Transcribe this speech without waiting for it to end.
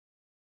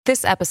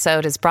This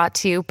episode is brought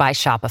to you by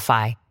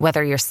Shopify.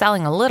 Whether you're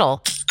selling a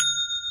little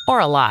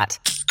or a lot,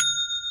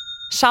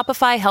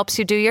 Shopify helps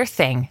you do your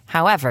thing,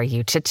 however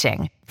you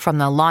cha-ching. From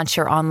the launch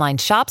your online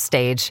shop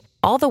stage,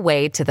 all the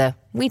way to the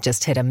we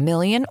just hit 1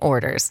 million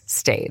orders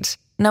stage.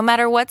 No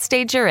matter what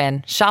stage you're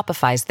in,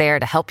 Shopify's there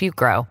to help you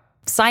grow.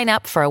 Sign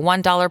up for a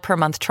 $1 per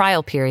month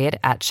trial period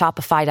at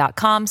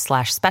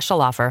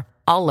shopify.com/special offer,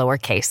 all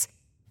lowercase.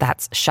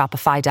 That's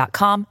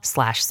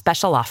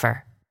shopify.com/special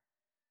offer.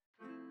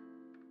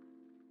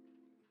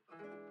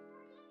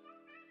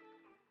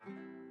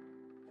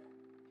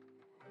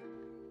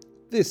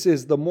 This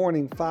is the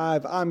Morning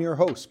Five. I'm your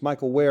host,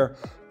 Michael Ware,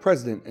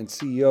 President and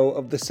CEO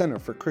of the Center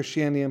for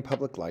Christianity and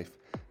Public Life,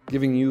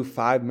 giving you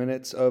 5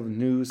 minutes of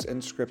news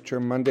and scripture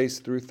Mondays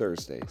through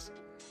Thursdays.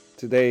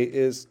 Today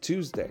is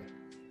Tuesday,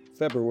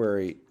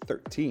 February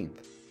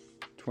 13th,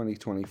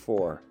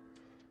 2024.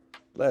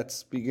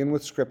 Let's begin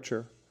with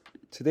scripture.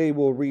 Today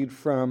we'll read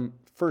from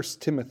 1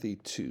 Timothy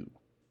 2.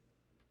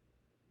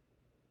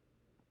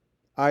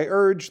 I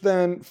urge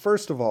then,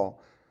 first of all,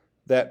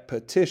 that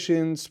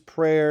petitions,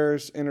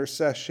 prayers,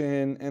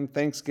 intercession, and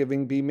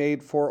thanksgiving be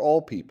made for all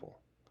people,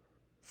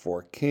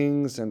 for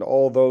kings and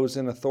all those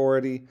in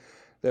authority,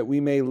 that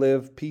we may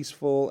live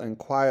peaceful and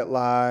quiet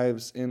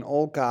lives in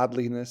all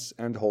godliness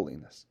and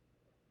holiness.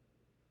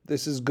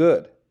 This is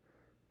good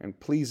and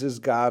pleases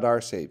God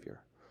our Savior,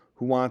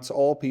 who wants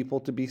all people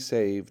to be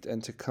saved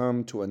and to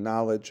come to a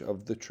knowledge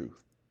of the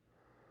truth.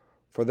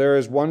 For there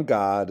is one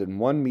God and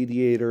one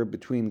mediator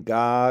between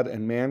God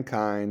and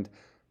mankind,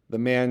 the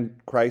man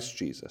Christ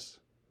Jesus,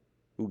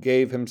 who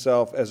gave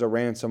himself as a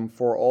ransom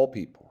for all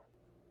people.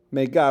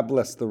 May God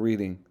bless the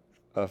reading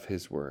of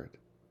his word.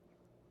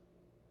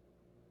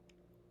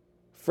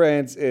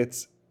 Friends,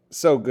 it's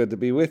so good to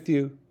be with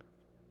you.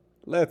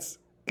 Let's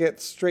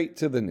get straight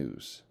to the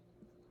news.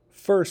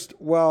 First,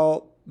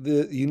 while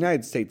the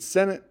United States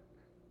Senate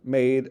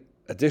made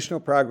additional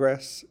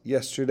progress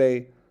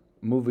yesterday,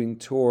 moving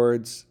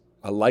towards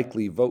a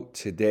likely vote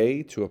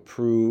today to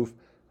approve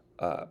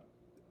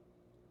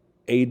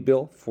aid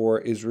bill for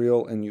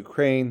Israel and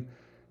Ukraine,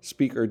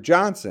 Speaker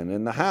Johnson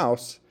in the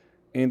House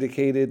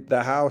indicated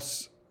the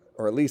House,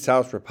 or at least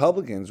House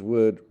Republicans,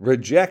 would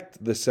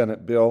reject the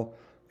Senate bill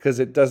because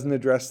it doesn't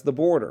address the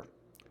border.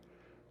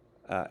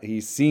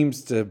 He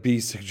seems to be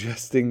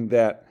suggesting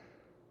that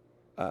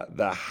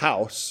the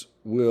House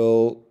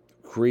will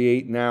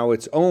create now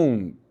its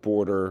own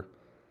border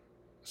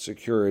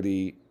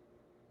security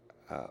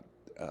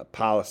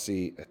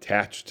policy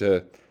attached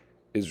to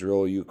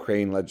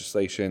Israel-Ukraine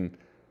legislation.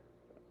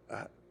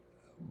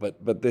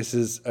 But this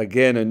is,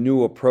 again, a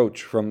new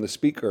approach from the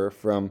Speaker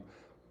from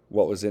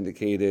what was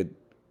indicated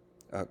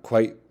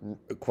quite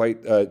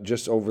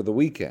just over the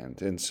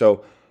weekend. And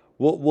so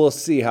we'll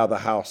see how the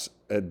House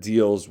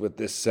deals with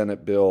this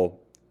Senate bill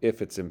if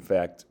it's in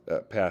fact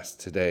passed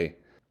today.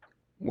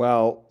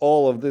 While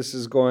all of this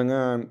is going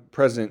on,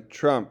 President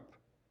Trump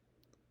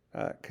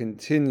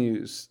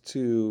continues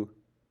to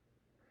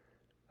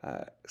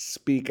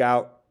speak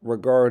out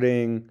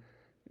regarding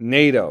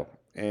NATO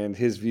and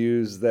his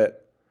views that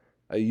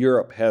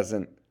Europe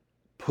hasn't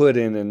put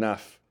in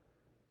enough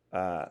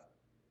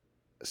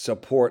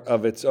support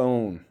of its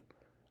own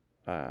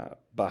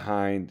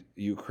behind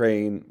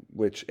Ukraine,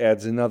 which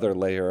adds another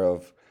layer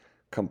of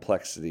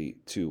complexity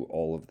to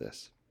all of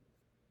this.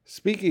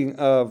 Speaking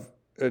of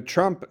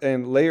Trump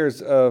and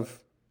layers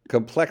of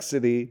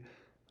complexity,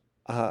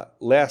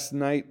 last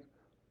night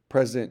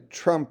President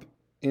Trump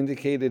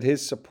indicated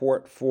his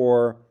support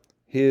for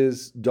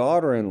his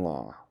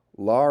daughter-in-law,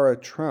 Laura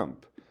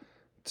Trump,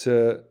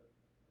 to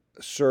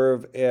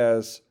serve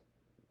as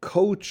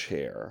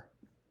co-chair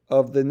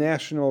of the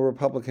National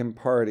Republican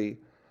Party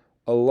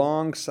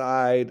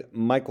alongside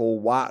Michael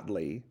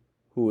Whatley,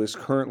 who is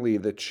currently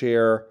the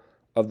chair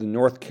of the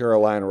North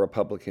Carolina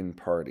Republican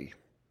Party.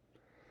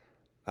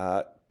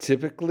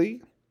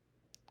 Typically,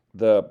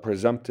 the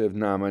presumptive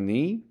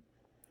nominee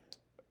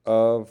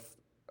of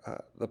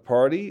the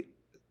party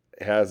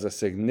has a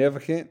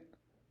significant,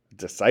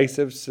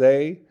 decisive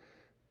say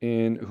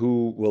in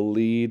who will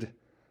lead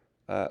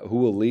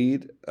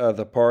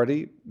the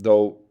party,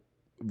 though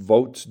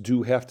votes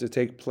do have to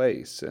take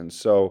place. And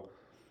so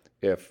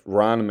if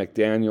Ron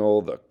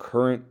McDaniel, the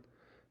current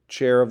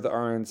chair of the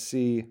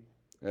RNC,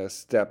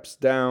 steps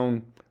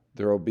down,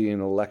 there will be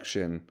an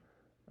election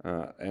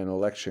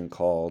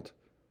called.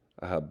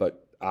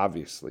 But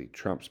obviously,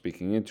 Trump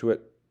speaking into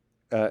it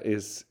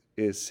is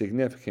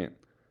significant,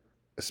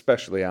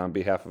 especially on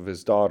behalf of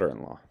his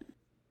daughter-in-law.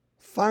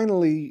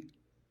 Finally,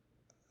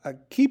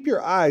 keep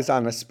your eyes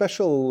on a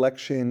special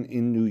election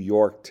in New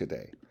York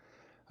today.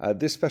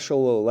 This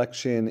special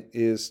election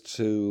is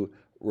to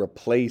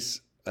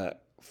replace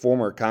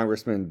former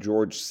Congressman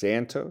George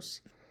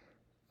Santos,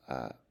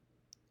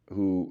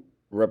 who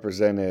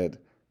represented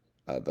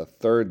the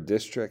 3rd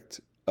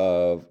District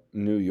of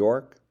New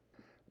York.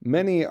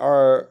 Many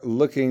are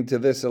looking to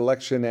this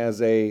election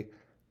as a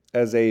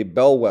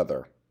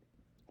bellwether.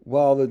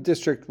 While the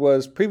district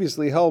was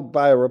previously held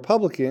by a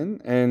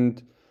Republican,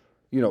 and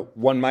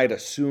one might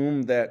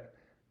assume that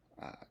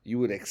You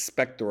would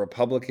expect the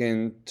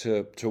Republican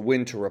to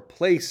win to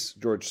replace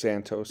George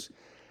Santos.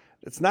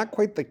 It's not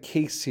quite the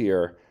case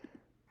here.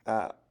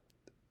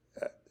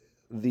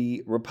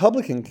 The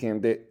Republican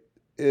candidate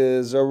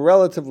is a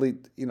relatively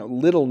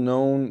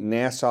little-known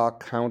Nassau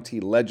County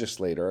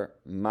legislator,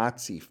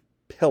 Matzi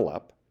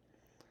Pillup.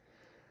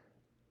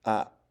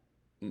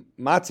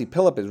 Matzi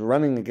Pillup is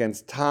running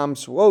against Tom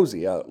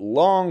Suozzi, a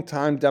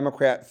longtime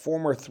Democrat,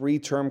 former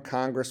 3-term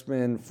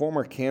congressman,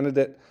 former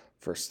candidate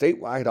for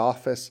statewide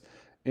office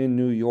in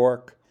New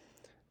York.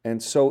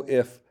 And so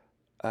if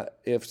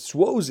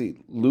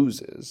Suozzi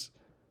loses,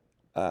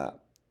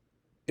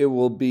 it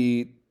will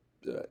be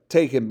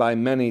taken by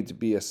many to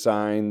be a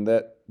sign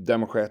that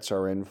Democrats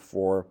are in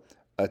for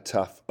a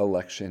tough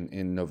election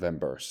in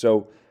November.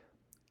 So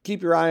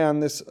keep your eye on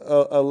this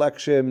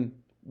election.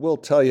 We'll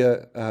tell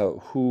you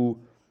who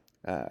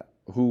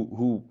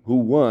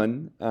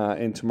won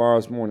in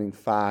tomorrow's Morning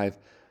 5.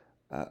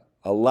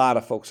 A lot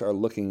of folks are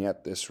looking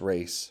at this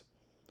race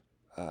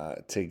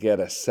to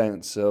get a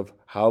sense of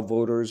how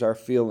voters are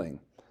feeling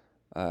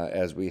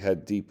as we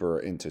head deeper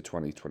into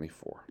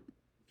 2024.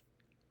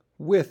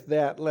 With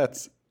that,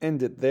 let's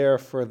end it there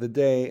for the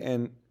day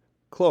and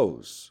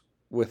close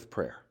with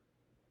prayer.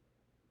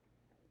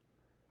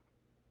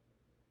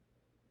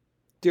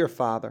 Dear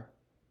Father,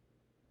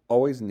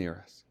 always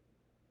near us,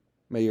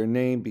 may your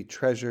name be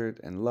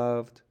treasured and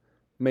loved.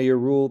 May your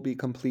rule be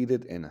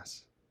completed in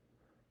us.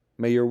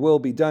 May your will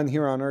be done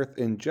here on earth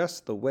in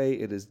just the way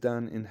it is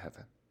done in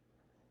heaven.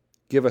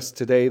 Give us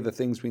today the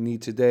things we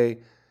need today,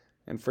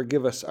 and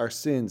forgive us our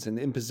sins and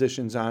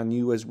impositions on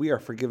you as we are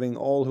forgiving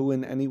all who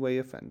in any way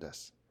offend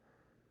us.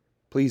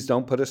 Please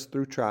don't put us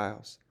through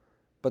trials,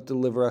 but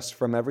deliver us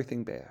from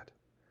everything bad.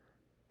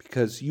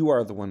 Because you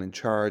are the one in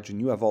charge, and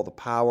you have all the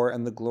power,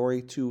 and the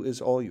glory too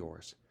is all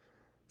yours,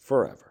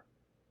 forever,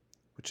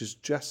 which is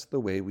just the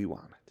way we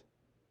want it.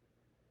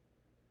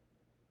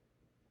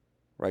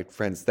 Right,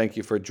 friends, thank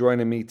you for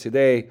joining me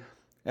today.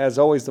 As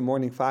always, the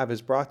Morning 5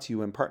 is brought to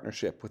you in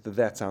partnership with the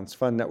That Sounds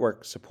Fun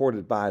Network,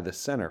 supported by the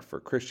Center for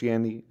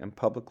Christianity and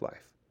Public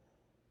Life.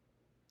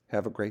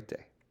 Have a great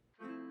day.